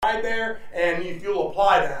right there, and if you'll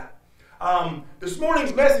apply that. This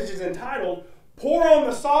morning's message is entitled, Pour on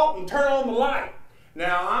the Salt and Turn on the Light.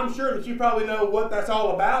 Now, I'm sure that you probably know what that's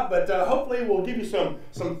all about, but hopefully we'll give you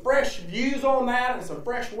some fresh views on that and some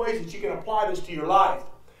fresh ways that you can apply this to your life.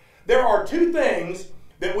 There are two things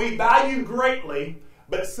that we value greatly,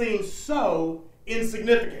 but seem so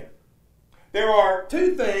insignificant. There are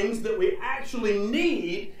two things that we actually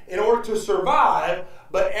need in order to survive,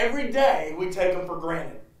 but every day we take them for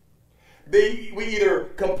granted. We either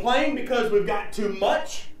complain because we've got too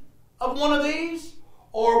much of one of these,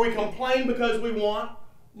 or we complain because we want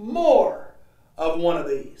more of one of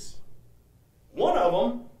these. One of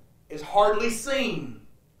them is hardly seen.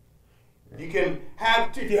 If you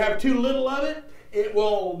have too little of it, it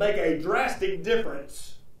will make a drastic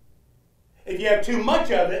difference. If you have too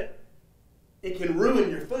much of it, it can ruin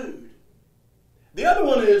your food. The other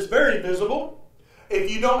one is very visible.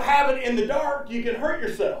 If you don't have it in the dark, you can hurt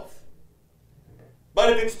yourself.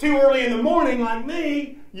 But if it's too early in the morning, like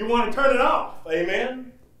me, you want to turn it off.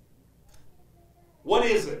 Amen? What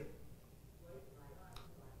is it?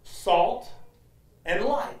 Salt and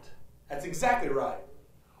light. That's exactly right.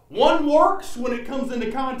 One works when it comes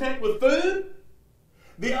into contact with food.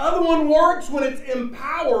 The other one works when it's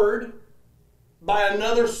empowered by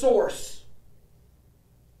another source.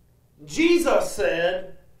 Jesus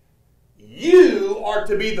said, you are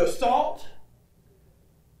to be the salt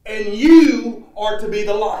and you are to be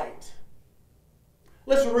the light.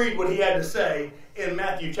 Let's read what he had to say in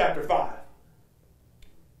Matthew chapter 5.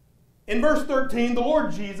 In verse 13, the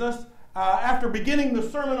Lord Jesus, after beginning the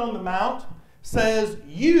Sermon on the Mount, says,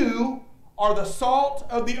 you are the salt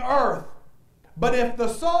of the earth. But if the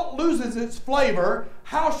salt loses its flavor,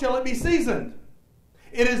 how shall it be seasoned?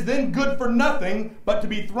 It is then good for nothing but to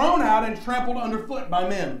be thrown out and trampled underfoot by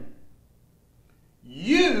men.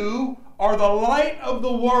 You are the light of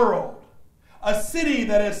the world. A city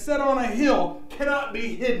that is set on a hill cannot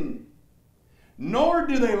be hidden. Nor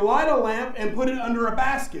do they light a lamp and put it under a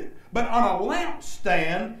basket, but on a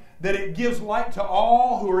lampstand that it gives light to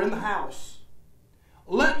all who are in the house.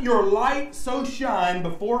 Let your light so shine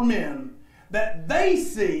before men that they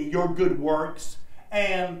see your good works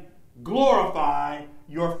and glorify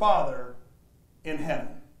your Father in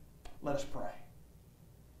heaven. Let us pray.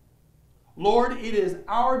 Lord, it is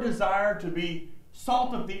our desire to be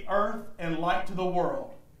salt of the earth and light to the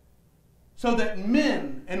world, so that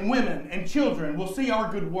men and women and children will see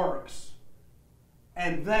our good works,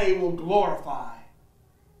 and they will glorify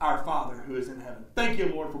our Father who is in heaven. Thank you,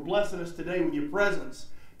 Lord, for blessing us today with your presence.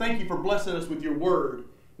 Thank you for blessing us with your word.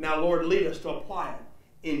 Now, Lord, lead us to apply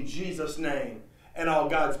it in Jesus' name. And all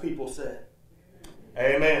God's people said,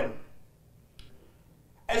 Amen.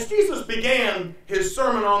 As Jesus began his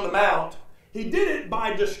Sermon on the Mount, he did it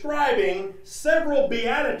by describing several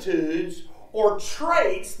beatitudes or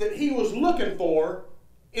traits that he was looking for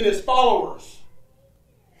in his followers.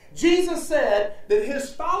 Jesus said that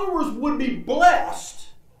his followers would be blessed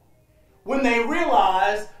when they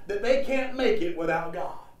realize that they can't make it without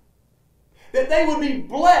God. That they would be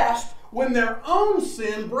blessed when their own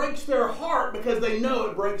sin breaks their heart because they know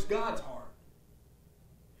it breaks God's heart.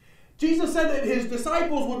 Jesus said that his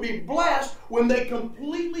disciples would be blessed when they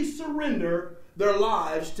completely surrender their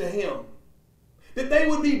lives to him. That they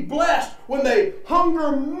would be blessed when they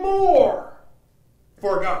hunger more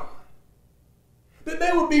for God. That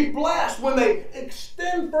they would be blessed when they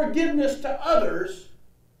extend forgiveness to others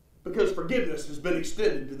because forgiveness has been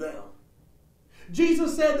extended to them.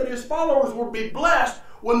 Jesus said that his followers would be blessed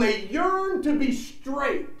when they yearn to be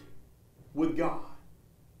straight with God.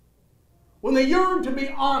 When they yearn to be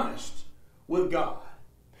honest with God.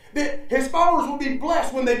 That his followers will be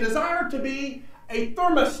blessed when they desire to be a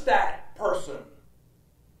thermostat person.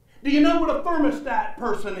 Do you know what a thermostat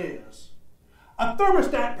person is? A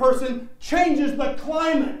thermostat person changes the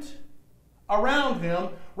climate around him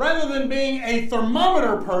rather than being a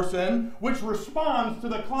thermometer person which responds to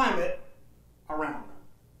the climate around them.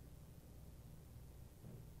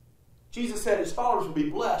 Jesus said his followers will be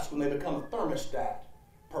blessed when they become a thermostat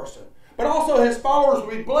person. But also his followers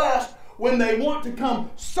will be blessed when they want to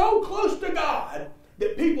come so close to God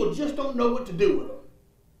that people just don't know what to do with them.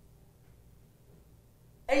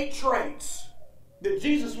 8 traits that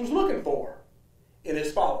Jesus was looking for in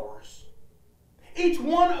his followers. Each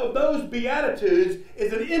one of those Beatitudes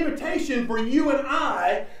is an invitation for you and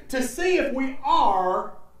I to see if we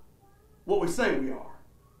are what we say we are.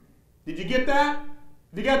 Did you get that?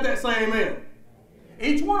 If you got that, say amen.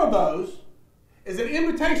 Each one of those is an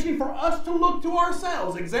invitation for us to look to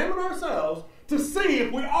ourselves, examine ourselves, to see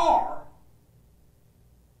if we are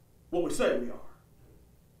what we say we are.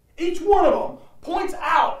 Each one of them points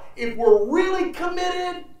out if we're really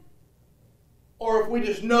committed or if we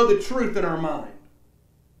just know the truth in our mind.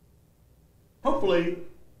 Hopefully,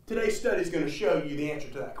 today's study is going to show you the answer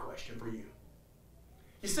to that question for you.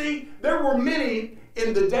 You see, there were many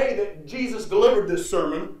in the day that Jesus delivered this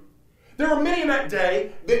sermon. There were many in that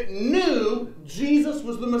day that knew Jesus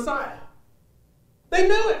was the Messiah. They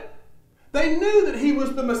knew it. They knew that he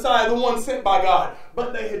was the Messiah, the one sent by God.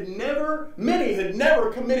 But many had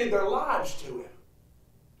never committed their lives to him.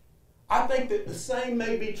 I think that the same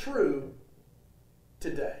may be true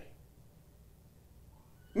today.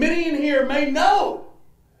 Many in here may know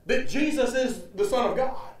that Jesus is the Son of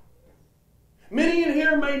God. Many in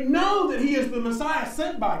here may know that he is the Messiah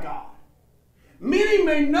sent by God. Many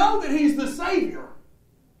may know that he's the Savior.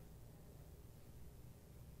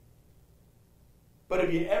 But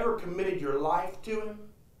have you ever committed your life to him?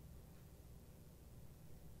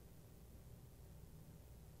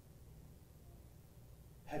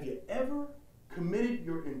 Have you ever committed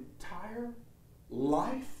your entire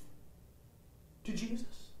life to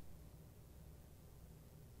Jesus?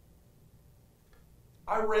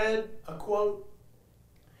 I read a quote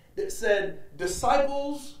that said,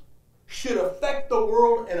 disciples should affect the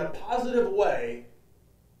world in a positive way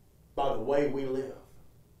by the way we live.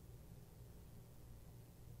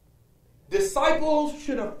 Disciples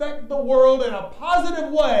should affect the world in a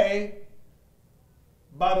positive way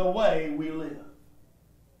by the way we live.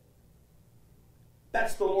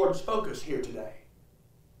 That's the Lord's focus here today.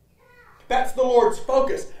 That's the Lord's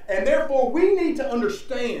focus. And therefore, we need to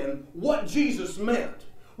understand what Jesus meant.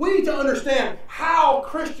 We need to understand how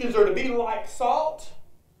Christians are to be like salt.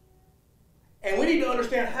 And we need to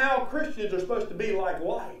understand how Christians are supposed to be like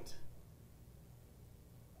light.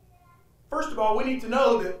 First of all, we need to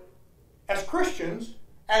know that as Christians,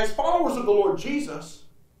 as followers of the Lord Jesus,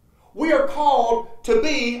 we are called to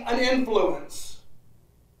be an influence.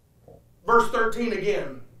 Verse 13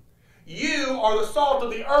 again. You are the salt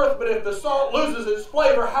of the earth, but if the salt loses its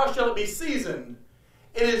flavor, how shall it be seasoned?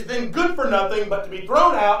 It is then good for nothing but to be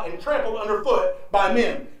thrown out and trampled underfoot by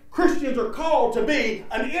men. Christians are called to be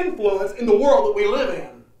an influence in the world that we live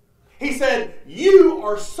in. He said, you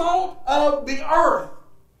are salt of the earth.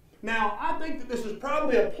 Now, I think that this is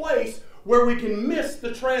probably a place where we can miss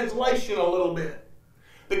the translation a little bit.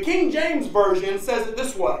 The King James Version says it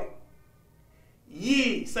this way.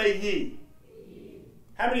 Ye, say ye.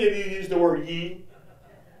 How many of you use the word ye?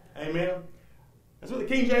 Amen. That's what the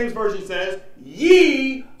King James Version says.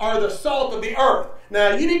 Ye are the salt of the earth.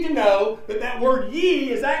 Now, you need to know that that word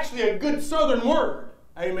ye is actually a good southern word.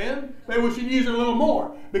 Amen. Maybe we should use it a little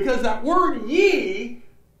more. Because that word ye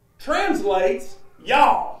translates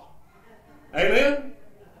y'all. Amen.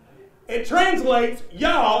 It translates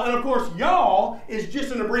y'all. And of course, y'all is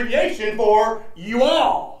just an abbreviation for you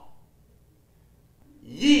all.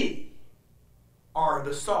 Ye are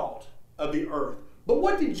the salt of the earth. But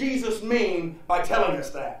what did Jesus mean by telling us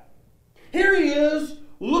that? Here he is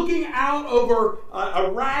looking out over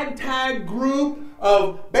a ragtag group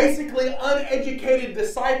of basically uneducated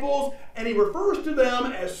disciples, and he refers to them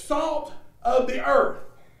as salt of the earth.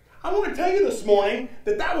 I want to tell you this morning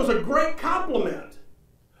that that was a great compliment.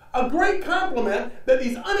 A great compliment that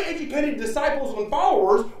these uneducated disciples and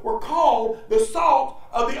followers were called the salt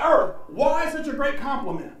of the earth. Why such a great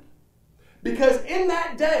compliment? Because in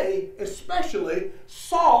that day, especially,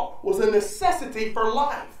 salt was a necessity for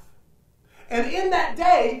life. And in that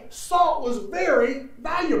day, salt was very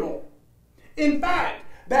valuable. In fact,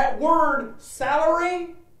 that word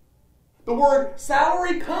salary, the word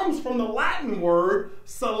salary comes from the Latin word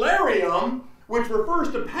salarium, which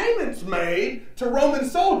refers to payments made to Roman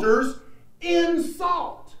soldiers in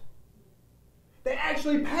salt. They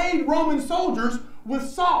actually paid Roman soldiers with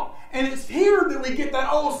salt. And it's here that we get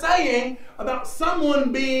that old saying about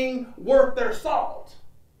someone being worth their salt.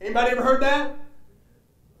 Anybody ever heard that?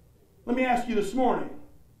 Let me ask you this morning,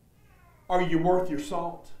 are you worth your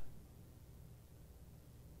salt?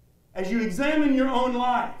 As you examine your own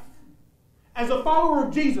life, as a follower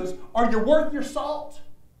of Jesus, are you worth your salt?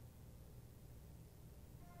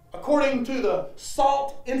 According to the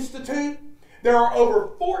Salt Institute, there are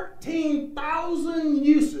over 14,000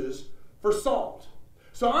 uses for salt.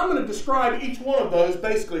 So I'm going to describe each one of those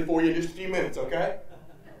basically for you in just a few minutes, okay?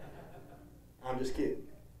 I'm just kidding.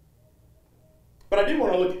 But I did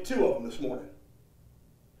want to look at two of them this morning.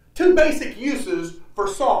 Two basic uses for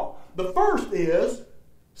salt. The first is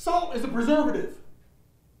salt is a preservative.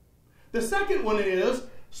 The second one is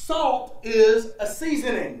salt is a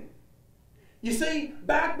seasoning. You see,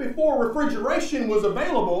 back before refrigeration was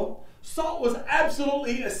available, salt was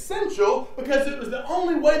absolutely essential because it was the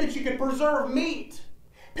only way that you could preserve meat.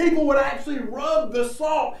 people would actually rub the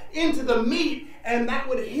salt into the meat, and that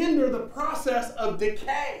would hinder the process of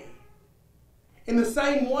decay. In the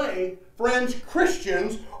same way, friends,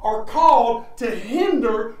 Christians are called to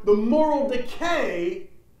hinder the moral decay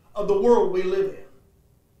of the world we live in.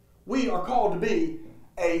 We are called to be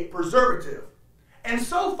a preservative. And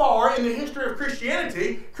so far in the history of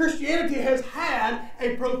Christianity, Christianity has had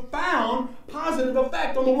a profound positive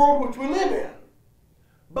effect on the world which we live in.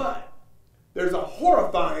 But there's a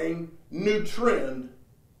horrifying new trend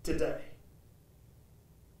today.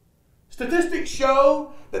 Statistics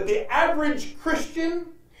show that the average Christian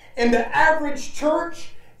in the average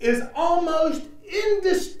church is almost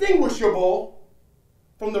indistinguishable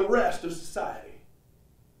from the rest of society.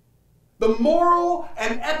 The moral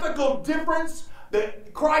and ethical difference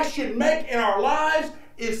that Christ should make in our lives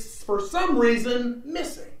is for some reason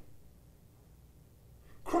missing.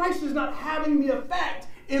 Christ is not having the effect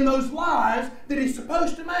in those lives that he's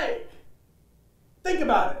supposed to make. Think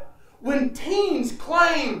about it. When teens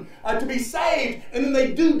claim to be saved and then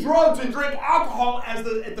they do drugs and drink alcohol at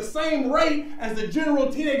the same rate as the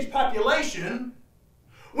general teenage population,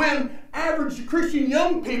 when average Christian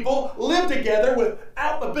young people live together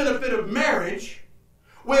without the benefit of marriage,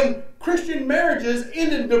 when Christian marriages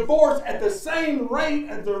end in divorce at the same rate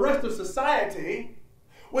as the rest of society,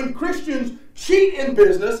 when Christians cheat in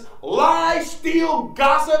business, lie, steal,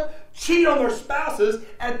 gossip, cheat on their spouses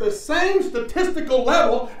at the same statistical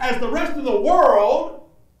level as the rest of the world,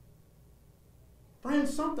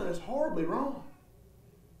 friends, something is horribly wrong.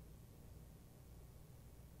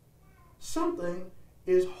 Something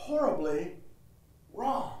is horribly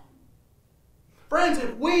wrong. Friends,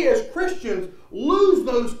 if we as Christians lose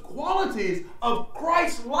those qualities of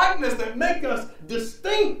Christ-likeness that make us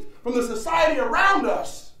distinct from the society around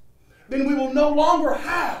us, then we will no longer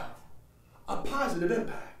have a positive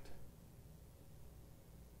impact.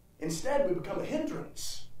 Instead, we become a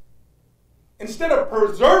hindrance. Instead of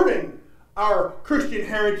preserving our Christian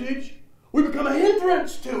heritage, we become a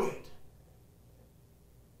hindrance to it.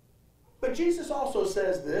 But Jesus also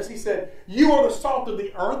says this. He said, you are the salt of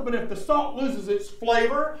the earth, but if the salt loses its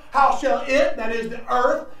flavor, how shall it, that is the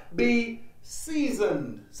earth, be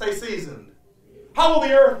seasoned? Say seasoned. How will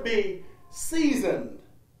the earth be seasoned?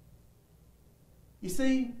 You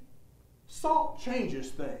see, salt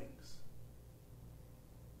changes things.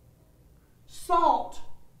 Salt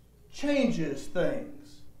changes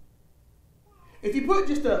things. If you put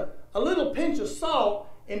just a little pinch of salt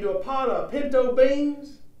into a pot of pinto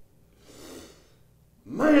beans,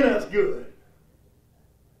 man, that's good.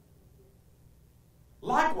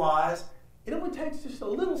 Likewise, it only takes just a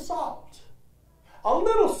little salt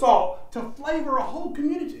to flavor a whole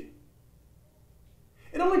community.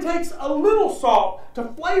 It only takes a little salt to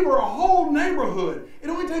flavor a whole neighborhood. It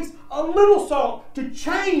only takes a little salt to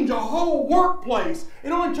change a whole workplace.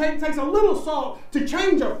 It only takes a little salt to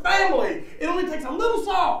change a family. It only takes a little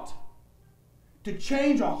salt to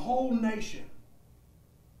change a whole nation.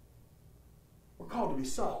 We're called to be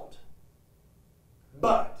salt.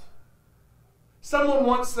 But someone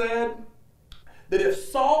once said that if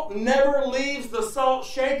salt never leaves the salt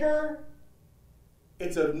shaker,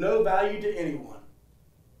 it's of no value to anyone.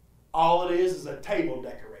 All it is a table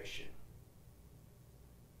decoration.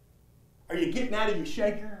 Are you getting out of your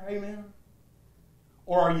shaker? Amen?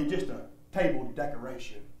 Or are you just a table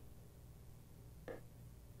decoration?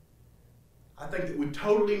 I think that we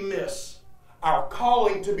totally miss our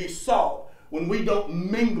calling to be salt when we don't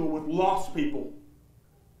mingle with lost people.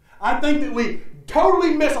 I think that we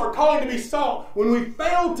totally miss our calling to be salt when we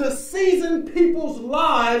fail to season people's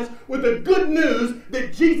lives with the good news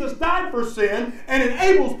that Jesus died for sin and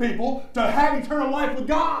enables people to have eternal life with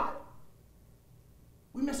God.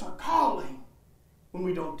 We miss our calling when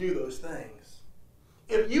we don't do those things.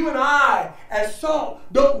 If you and I, as salt,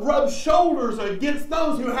 don't rub shoulders against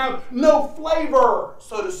those who have no flavor,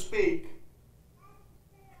 so to speak,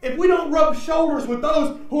 if we don't rub shoulders with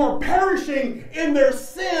those who are perishing in their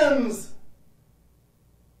sins,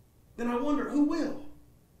 then I wonder who will.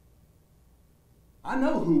 I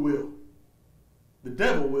know who will. The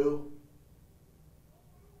devil will.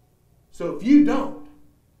 So if you don't,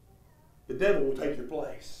 the devil will take your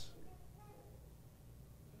place.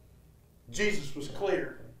 Jesus was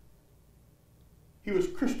clear. He was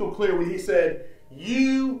crystal clear when he said,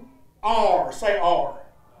 you are, say are.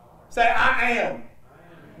 Say I am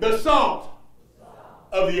the salt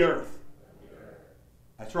of the earth.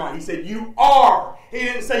 That's right. He said, you are. He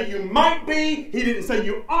didn't say you might be. He didn't say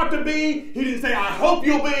you ought to be. He didn't say I hope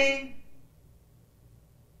you'll be.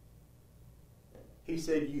 He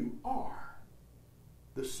said, you are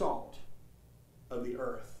the salt of the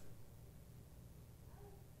earth.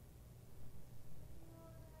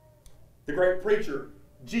 The great preacher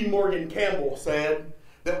G. Morgan Campbell said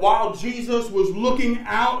that while Jesus was looking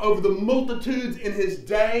out over the multitudes in his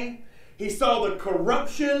day, he saw the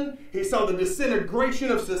corruption, he saw the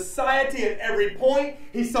disintegration of society at every point,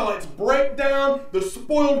 he saw its breakdown, the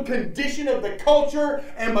spoiled condition of the culture,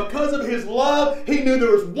 and because of his love, he knew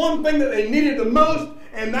there was one thing that they needed the most,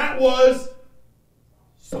 and that was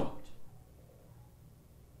salt.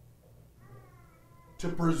 To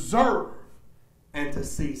preserve and to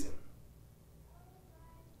season.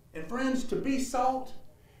 And friends, to be salt,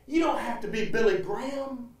 you don't have to be Billy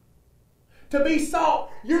Graham. To be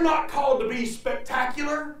salt, you're not called to be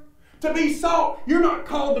spectacular. To be salt, you're not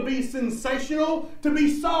called to be sensational. To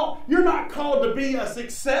be salt, you're not called to be a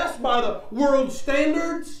success by the world's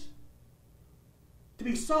standards. To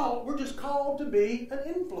be salt, we're just called to be an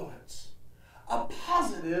influence. A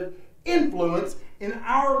positive influence in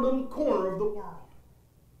our little corner of the world.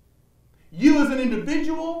 You as an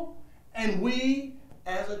individual and we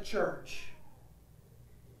as a church.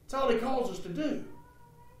 That's all he calls us to do,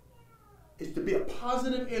 is to be a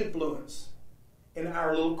positive influence in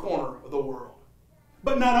our little corner of the world.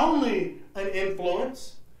 But not only an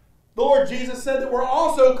influence, the Lord Jesus said that we're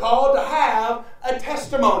also called to have a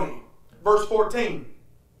testimony. Verse 14.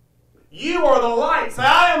 You are the light. Say,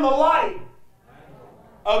 I am the light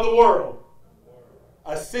of the world.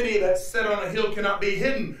 A city that's set on a hill cannot be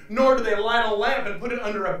hidden, nor do they light a lamp and put it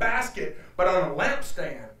under a basket, but on a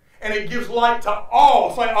lampstand. And it gives light to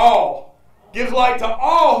all. Say all. Gives light to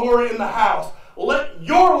all who are in the house. Let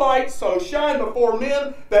your light so shine before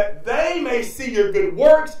men that they may see your good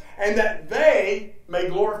works and that they may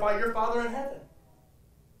glorify your Father in heaven.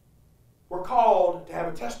 We're called to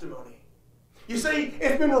have a testimony. You see,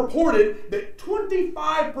 it's been reported that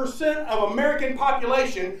 25% of American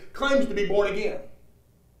population claims to be born again.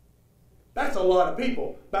 That's a lot of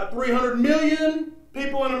people. About 300 million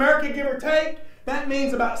people in America, give or take. That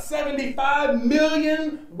means about 75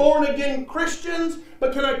 million born-again Christians.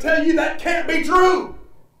 But can I tell you, that can't be true.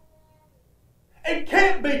 It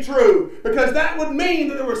can't be true, because that would mean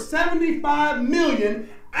that there were 75 million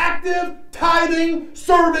active, tithing,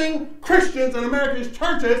 serving Christians in America's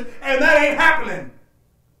churches, and that ain't happening.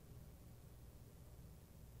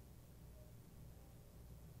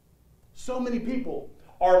 So many people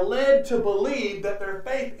are led to believe that their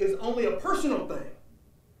faith is only a personal thing.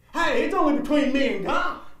 Hey, it's only between me and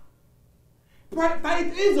God.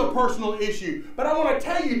 Faith is a personal issue. But I want to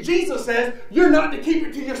tell you, Jesus says you're not to keep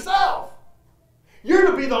it to yourself.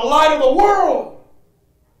 You're to be the light of the world.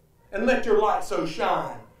 And let your light so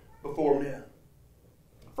shine before men.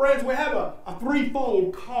 Friends, we have a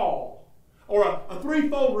threefold call, or a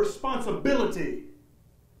threefold responsibility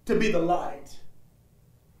to be the light.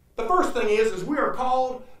 The first thing is we are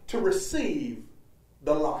called to receive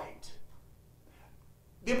the light.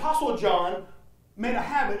 The Apostle John made a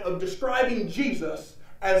habit of describing Jesus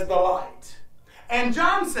as the light. And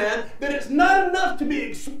John said that it's not enough to be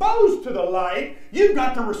exposed to the light, you've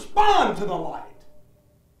got to respond to the light.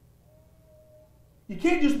 You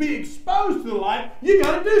can't just be exposed to the light, you've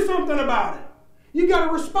got to do something about it. You've got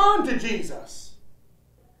to respond to Jesus.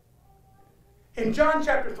 In John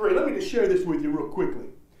chapter 3, let me just share this with you real quickly.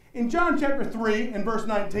 In John chapter 3 and verse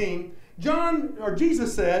 19,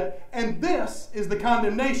 Jesus said, "And this is the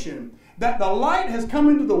condemnation, that the light has come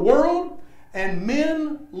into the world, and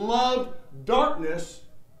men loved darkness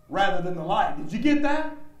rather than the light." Did you get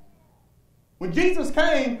that? When Jesus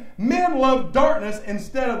came, men loved darkness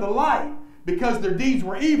instead of the light, because their deeds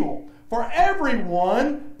were evil. For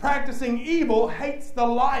everyone practicing evil hates the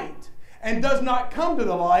light, and does not come to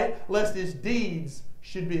the light, lest his deeds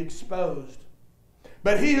should be exposed.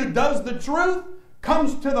 But he who does the truth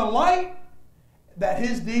comes to the light, that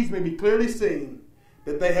his deeds may be clearly seen,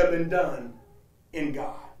 that they have been done in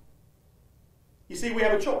God. You see, we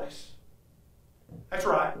have a choice. That's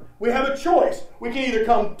right. We have a choice. We can either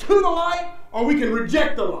come to the light or we can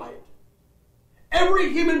reject the light.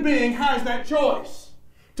 Every human being has that choice.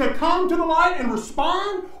 To come to the light and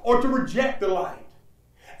respond, or to reject the light.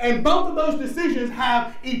 And both of those decisions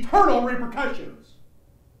have eternal repercussions.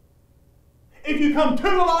 If you come to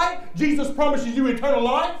the light, Jesus promises you eternal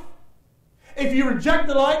life. If you reject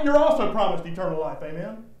the light, you're also promised eternal life.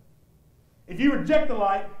 Amen? If you reject the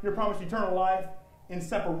light, you're promised eternal life in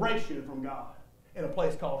separation from God, in a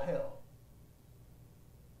place called hell.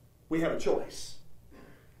 We have a choice.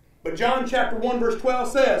 But John chapter 1 verse 12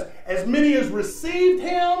 says, "As many as received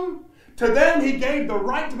him, to them he gave the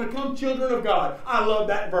right to become children of God." I love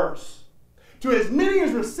that verse. To as many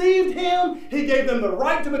as received him, he gave them the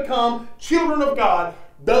right to become children of God,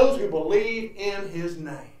 those who believe in his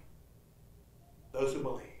name. Those who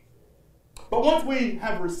believe. But once we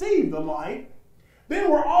have received the light,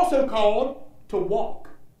 then we're also called to walk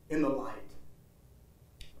in the light.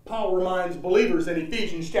 Paul reminds believers in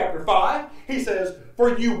Ephesians chapter 5, he says,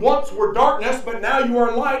 "For you once were darkness, but now you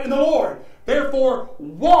are light in the Lord. Therefore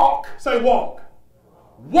walk," say walk,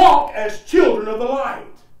 "walk as children of the light."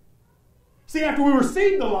 See, after we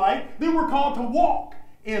receive the light, then we're called to walk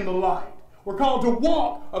in the light. We're called to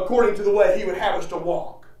walk according to the way He would have us to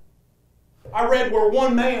walk. I read where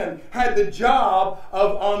one man had the job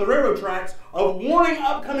of, on the railroad tracks, of warning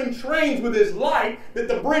upcoming trains with his light that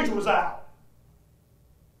the bridge was out.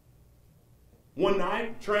 One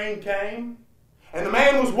night, train came, and the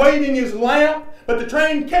man was waving his lamp, but the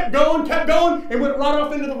train kept going, and went right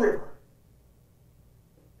off into the river.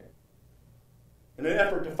 In an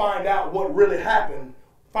effort to find out what really happened,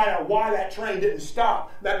 find out why that train didn't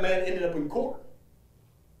stop, that man ended up in court.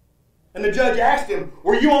 And the judge asked him,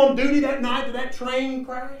 "Were you on duty that night that that train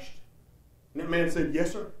crashed?" And that man said,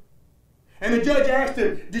 "Yes, sir." And the judge asked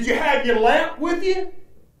him, "Did you have your lamp with you?"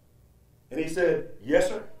 And he said, "Yes,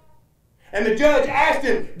 sir." And the judge asked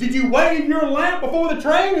him, "Did you wave your lamp before the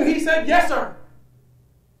train?" And he said, "Yes, sir."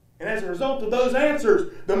 And as a result of those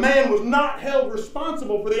answers, the man was not held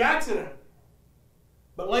responsible for the accident.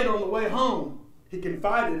 But later on the way home, he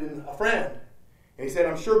confided in a friend. And he said,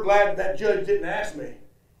 "I'm sure glad that judge didn't ask me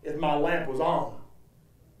if my lamp was on."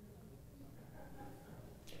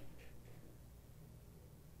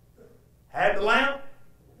 Had the lamp.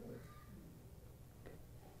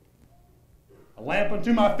 A lamp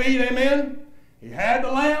unto my feet, amen. He had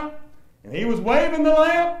the lamp, and he was waving the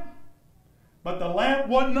lamp, but the lamp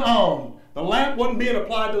wasn't on. The lamp wasn't being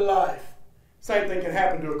applied to life. Same thing can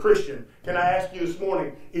happen to a Christian. Can I ask you this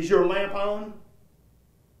morning, is your lamp on?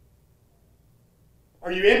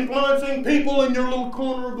 Are you influencing people in your little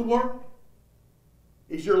corner of the world?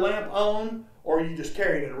 Is your lamp on, or are you just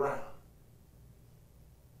carrying it around?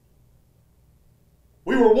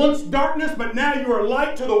 We were once darkness, but now you are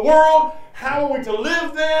light to the world. How are we to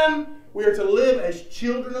live then? We are to live as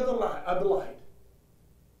children of the light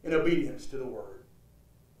in obedience to the Word.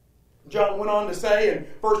 John went on to say in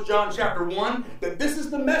 1 John chapter 1 that this is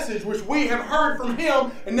the message which we have heard from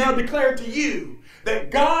Him and now declare to you, that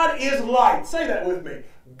God is light. Say that with me.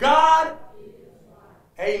 God is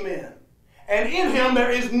light. Amen. And in Him there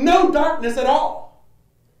is no darkness at all.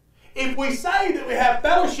 If we say that we have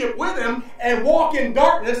fellowship with Him and walk in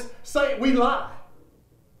darkness, say we lie.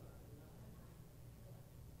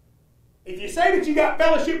 If you say that you got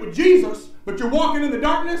fellowship with Jesus, but you're walking in the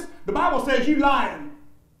darkness, the Bible says you're lying.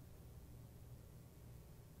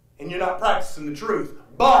 And you're not practicing the truth.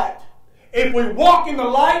 But if we walk in the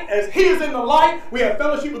light as He is in the light, we have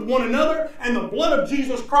fellowship with one another, and the blood of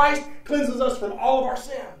Jesus Christ cleanses us from all of our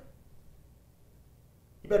sin.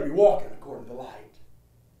 You better be walking according to the light.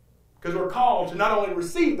 Because we're called to not only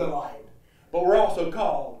receive the light, but we're also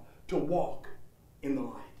called to walk in the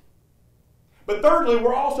light. But thirdly,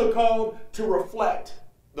 we're also called to reflect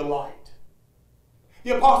the light.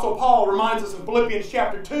 The Apostle Paul reminds us in Philippians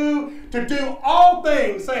chapter 2 to do all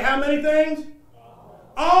things. Say how many things?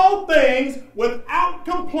 All things without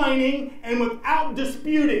complaining and without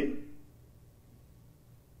disputing.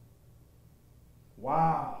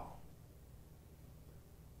 Wow.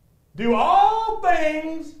 Do all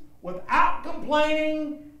things without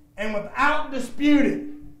complaining and without disputing.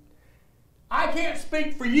 I can't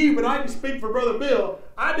speak for you, but I can speak for Brother Bill.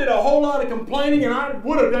 I did a whole lot of complaining, and I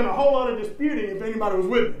would have done a whole lot of disputing if anybody was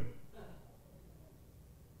with me.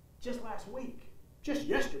 Just last week. Just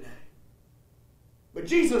yesterday. But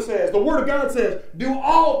Jesus says, the Word of God says, do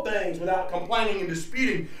all things without complaining and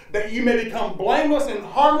disputing, that you may become blameless and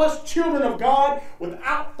harmless children of God,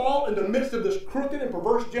 without fault in the midst of this crooked and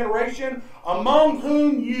perverse generation, among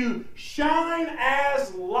whom you shine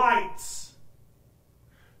as lights.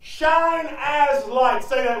 Shine as lights.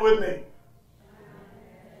 Say that with me.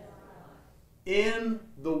 In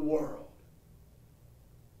the world.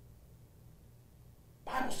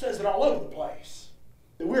 The Bible says it all over the place.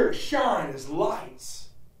 That we're to shine as lights.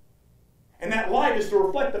 And that light is to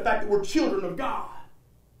reflect the fact that we're children of God.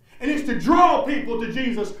 And it's to draw people to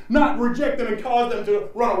Jesus, not reject them and cause them to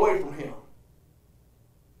run away from Him.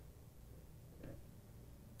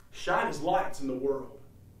 Shine as lights in the world.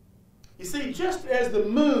 You see, just as the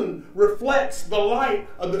moon reflects the light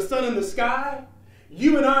of the sun in the sky,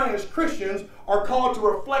 you and I as Christians are called to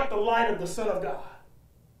reflect the light of the Son of God.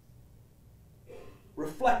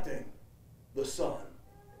 Reflecting the Son.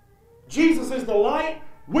 Jesus is the light,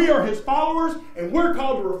 we are His followers, and we're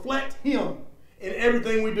called to reflect Him in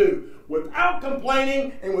everything we do, without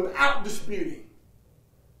complaining and without disputing.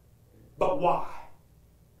 But why?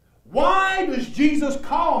 Why does Jesus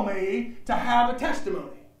call me to have a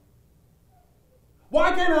testimony?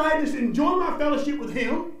 Why can't I just enjoy my fellowship with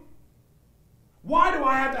Him? Why do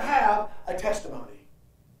I have to have a testimony?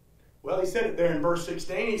 Well, He said it there in verse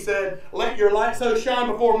 16. He said, let your light so shine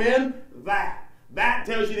before men that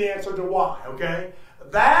tells you the answer to why, okay?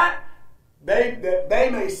 That they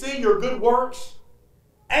may see your good works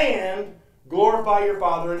and glorify your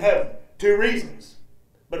Father in heaven. 2 reasons.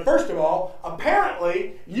 But first of all,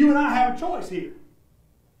 apparently, you and I have a choice here.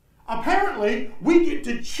 Apparently, we get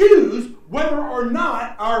to choose whether or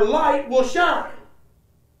not our light will shine.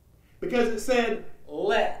 Because it said,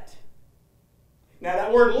 let. Now,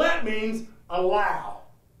 that word let means allow.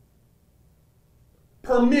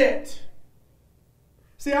 Permit.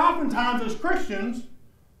 See, oftentimes as Christians,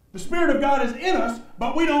 the Spirit of God is in us,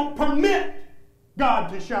 but we don't permit God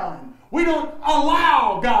to shine. We don't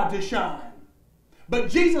allow God to shine. But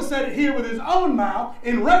Jesus said it here with His own mouth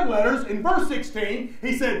in red letters in verse 16.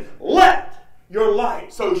 He said, let your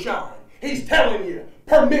light so shine. He's telling you,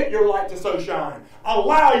 permit your light to so shine.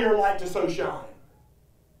 Allow your light to so shine.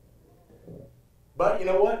 But you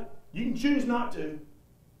know what? You can choose not to.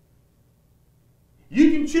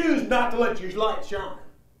 You can choose not to let your light shine.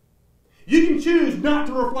 You can choose not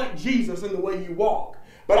to reflect Jesus in the way you walk.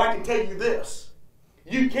 But I can tell you this.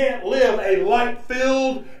 You can't live a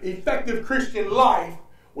light-filled, effective Christian life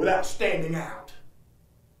without standing out.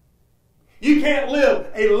 You can't live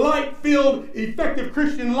a light-filled, effective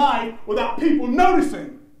Christian life without people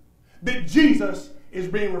noticing that Jesus is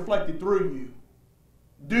being reflected through you.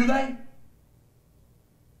 Do they?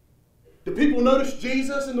 Do people notice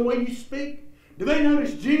Jesus in the way you speak? Do they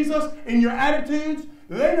notice Jesus in your attitudes?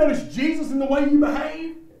 Do they notice Jesus in the way you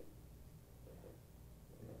behave?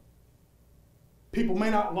 People may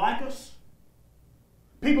not like us.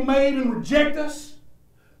 People may even reject us.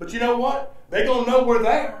 But you know what? They're going to know we're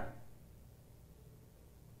there.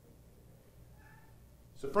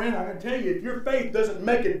 So friend, I can tell you, if your faith doesn't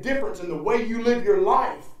make a difference in the way you live your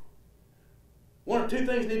life, one of 2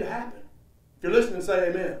 things need to happen. If you're listening, say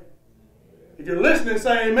amen. If you're listening,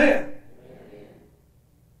 say amen.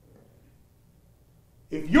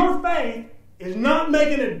 If your faith is not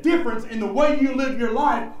making a difference in the way you live your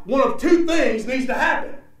life, one of 2 things needs to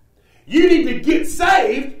happen. You need to get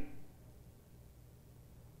saved,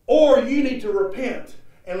 or you need to repent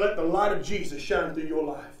and let the light of Jesus shine through your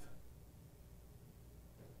life.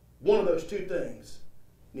 One of those 2 things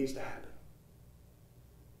needs to happen.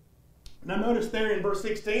 Now notice there in verse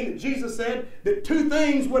 16 that Jesus said that 2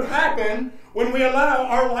 things would happen when we allow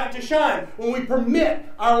our light to shine, when we permit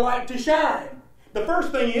our light to shine. The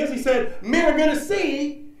first thing is, He said, men are going to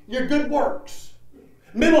see your good works.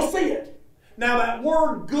 Men will see it. Now that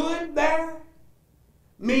word good there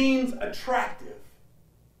means attractive.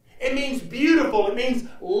 It means beautiful. It means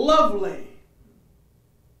lovely.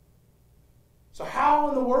 So how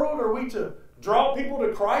in the world are we to draw people to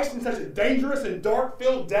Christ in such a dangerous and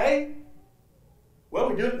dark-filled day? Well,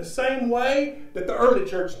 we do it the same way that the early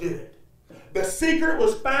church did it. The secret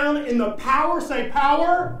was found in the power. Say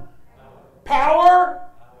power. Power.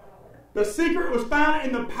 The secret was found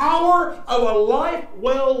in the power of a life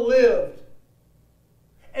well lived.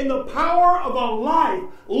 In the power of a life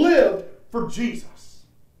lived for Jesus.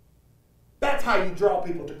 That's how you draw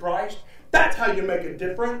people to Christ. That's how you make a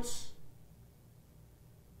difference.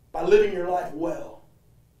 By living your life well.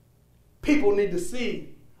 People need to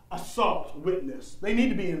see a salt witness. They need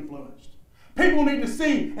to be influenced. People need to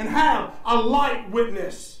see and have a light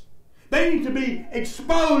witness. They need to be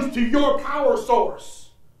exposed to your power source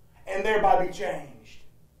and thereby be changed.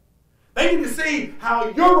 They need to see how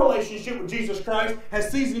your relationship with Jesus Christ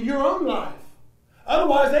has seasoned your own life.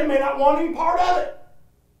 Otherwise, they may not want any part of it.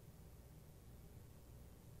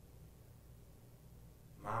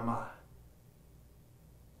 My.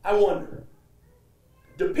 I wonder,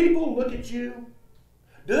 do people look at you?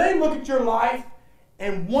 Do they look at your life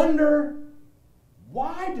and wonder,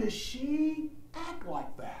 why does she act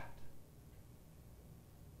like that?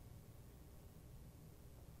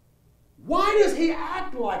 Why does he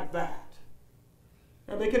act like that?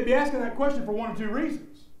 Now, they could be asking that question for 1 or 2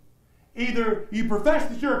 reasons. Either you profess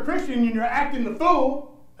that you're a Christian and you're acting the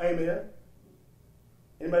fool. Amen.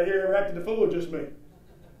 Anybody here ever acted the fool or just me?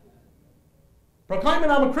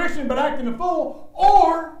 Proclaiming I'm a Christian but acting the fool.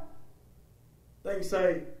 Or they can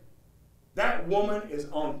say, that woman is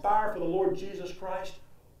on fire for the Lord Jesus Christ.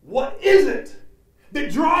 What is it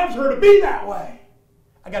that drives her to be that way?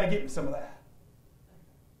 I got to get me some of that.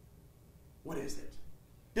 What is it?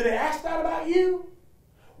 Did they ask that about you?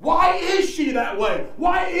 Why is she that way?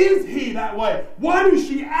 Why is he that way? Why does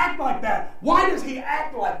she act like that? Why does he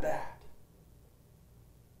act like that?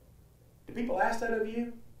 Do people ask that of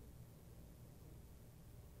you?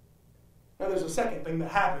 Now there's a second thing that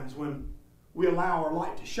happens when we allow our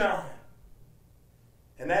light to shine.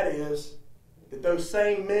 And that is that those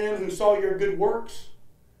same men who saw your good works,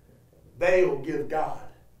 they will give God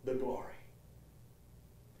the glory.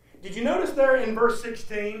 Did you notice there in verse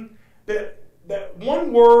 16 that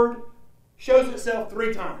one word shows itself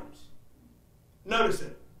 3 times? Notice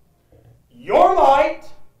it. Your light,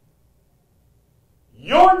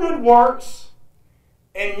 your good works,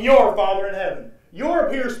 and your Father in heaven. Your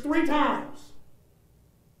appears 3 times.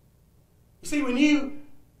 You see, when you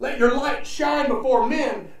let your light shine before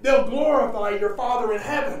men, they'll glorify your Father in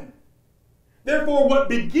heaven. Therefore, what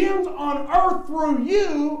begins on earth through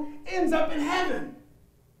you ends up in heaven.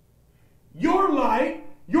 Your light,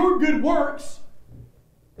 your good works,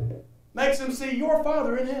 makes them see your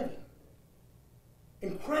Father in heaven.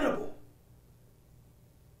 Incredible.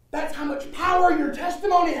 That's how much power your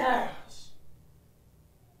testimony has.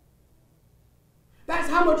 That's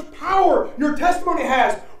how much power your testimony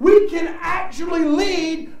has. We can actually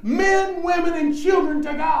lead men, women, and children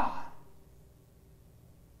to God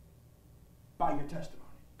by your testimony.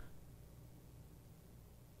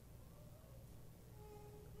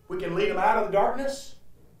 We can lead them out of the darkness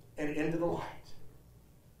and into the light.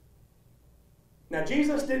 Now,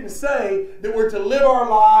 Jesus didn't say that we're to live our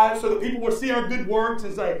lives so that people will see our good works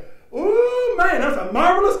and say, "Ooh, man, that's a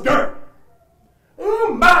marvelous girl.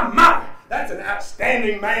 Ooh, my, that's an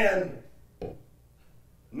outstanding man."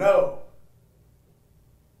 No.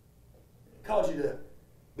 It calls you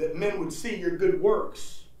that men would see your good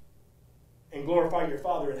works and glorify your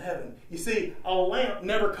Father in heaven. You see, a lamp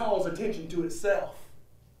never calls attention to itself.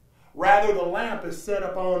 Rather, the lamp is set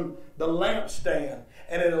up on the lampstand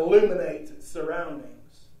and it illuminates its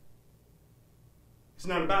surroundings. It's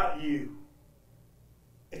not about you.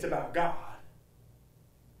 It's about God.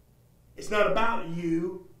 It's not about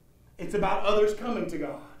you. It's about others coming to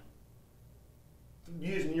God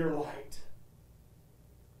using your light.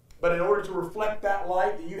 But in order to reflect that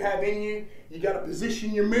light that you have in you, you got to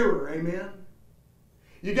position your mirror. Amen?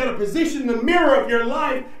 You got to position the mirror of your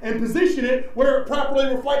life and position it where it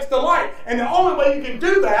properly reflects the light. And the only way you can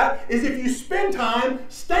do that is if you spend time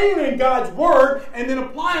staying in God's Word and then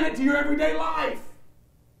applying it to your everyday life.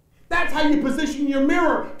 That's how you position your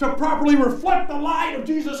mirror to properly reflect the light of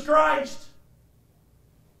Jesus Christ.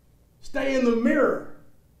 Stay in the mirror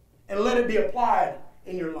and let it be applied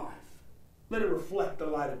in your life. Let it reflect the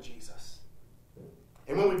light of Jesus.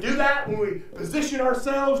 And when we do that, when we position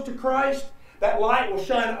ourselves to Christ, that light will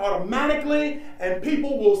shine automatically and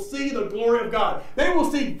people will see the glory of God. They will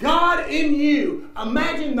see God in you.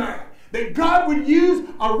 Imagine that God would use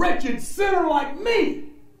a wretched sinner like me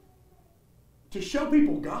to show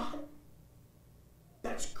people God.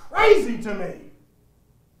 That's crazy to me.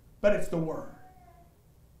 But it's the Word.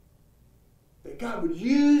 That God would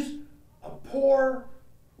use a poor,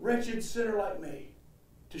 wretched sinner like me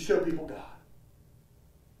to show people God.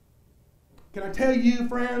 Can I tell you,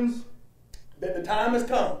 friends, that the time has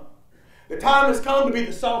come. The time has come to be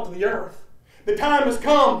the salt of the earth. The time has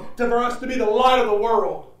come for us to be the light of the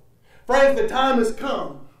world. Friends, the time has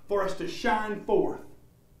come for us to shine forth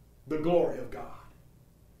the glory of God.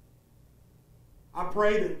 I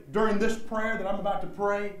pray that during this prayer that I'm about to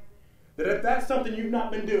pray, that if that's something you've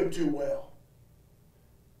not been doing too well,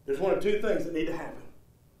 there's one of 2 things that need to happen.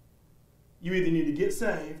 You either need to get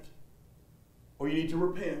saved or you need to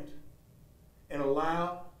repent and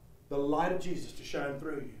allow the light of Jesus to shine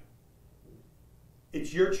through you.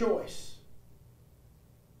 It's your choice.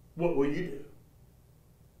 What will you do?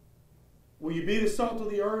 Will you be the salt of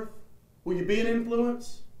the earth? Will you be an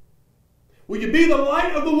influence? Will you be the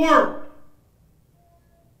light of the world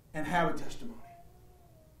and have a testimony?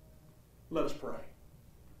 Let us pray.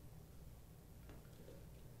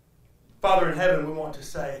 Father in heaven, we want to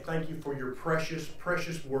say thank you for your precious,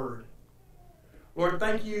 precious word. Lord,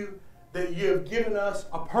 thank you that you have given us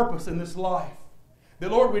a purpose in this life.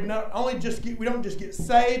 That, Lord, we don't just get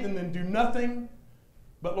saved and then do nothing,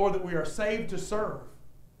 but, Lord, that we are saved to serve.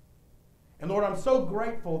 And, Lord, I'm so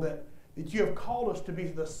grateful that you have called us to be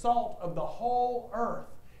the salt of the whole earth.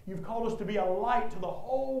 You've called us to be a light to the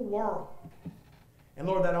whole world. And,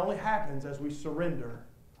 Lord, that only happens as we surrender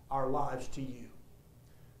our lives to you.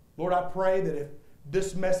 Lord, I pray that if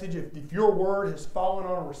this message, if your word has fallen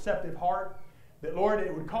on a receptive heart, that, Lord,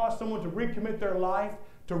 it would cause someone to recommit their life,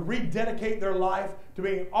 to rededicate their life to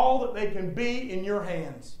being all that they can be in your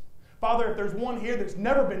hands. Father, if there's one here that's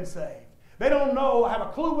never been saved, they don't have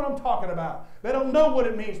a clue what I'm talking about. They don't know what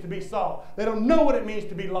it means to be salt. They don't know what it means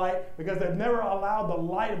to be light because they've never allowed the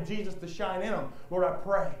light of Jesus to shine in them. Lord, I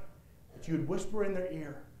pray that you would whisper in their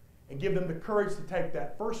ear and give them the courage to take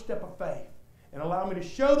that first step of faith, and allow me to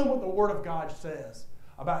show them what the Word of God says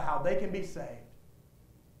about how they can be saved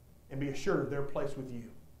and be assured of their place with you.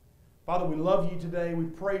 Father, we love you today. We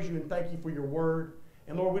praise you and thank you for your word.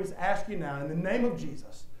 And Lord, we just ask you now in the name of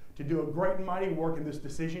Jesus to do a great and mighty work in this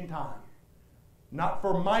decision time. Not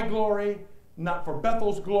for my glory, not for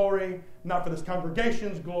Bethel's glory, not for this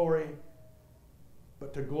congregation's glory,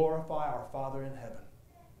 but to glorify our Father in heaven.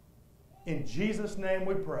 In Jesus' name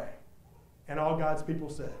we pray. And all God's people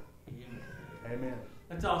said, Amen.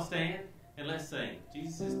 Let's all stand and let's sing.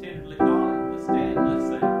 Jesus is tenderly calling. Let's stand, let's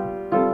sing.